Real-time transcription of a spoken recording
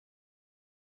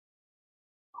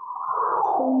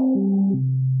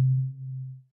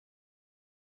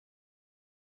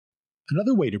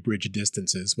Another way to bridge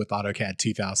distances with AutoCAD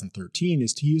 2013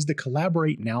 is to use the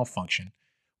Collaborate Now function,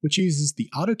 which uses the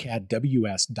AutoCAD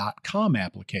WS.com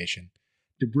application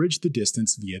to bridge the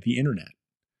distance via the internet.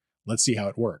 Let's see how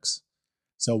it works.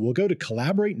 So we'll go to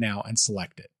Collaborate Now and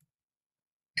select it.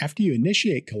 After you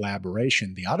initiate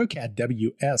collaboration, the AutoCAD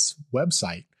WS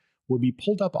website will be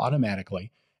pulled up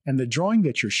automatically, and the drawing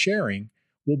that you're sharing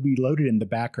will be loaded in the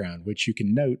background, which you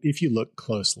can note if you look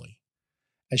closely.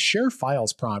 A Share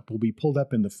Files prompt will be pulled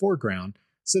up in the foreground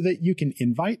so that you can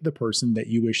invite the person that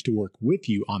you wish to work with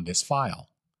you on this file.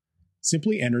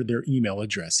 Simply enter their email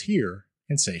address here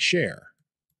and say Share.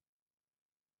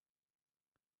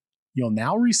 You'll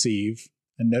now receive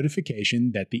a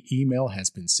notification that the email has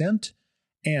been sent,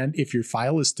 and if your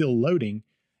file is still loading,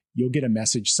 you'll get a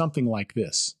message something like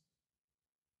this.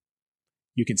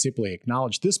 You can simply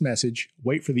acknowledge this message,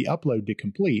 wait for the upload to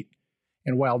complete,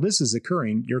 and while this is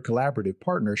occurring, your collaborative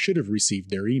partner should have received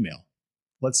their email.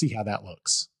 Let's see how that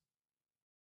looks.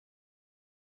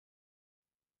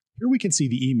 Here we can see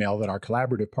the email that our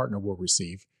collaborative partner will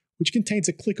receive, which contains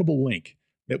a clickable link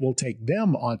that will take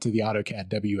them onto the AutoCAD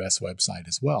WS website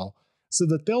as well, so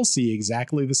that they'll see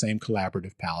exactly the same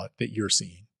collaborative palette that you're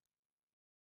seeing.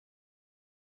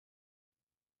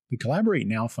 The Collaborate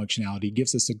Now functionality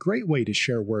gives us a great way to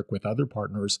share work with other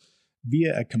partners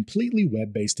via a completely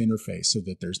web-based interface so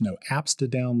that there's no apps to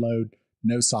download,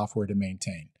 no software to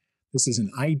maintain. This is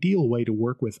an ideal way to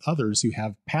work with others who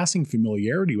have passing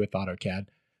familiarity with AutoCAD,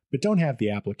 but don't have the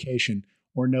application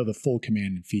or know the full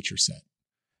command and feature set.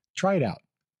 Try it out.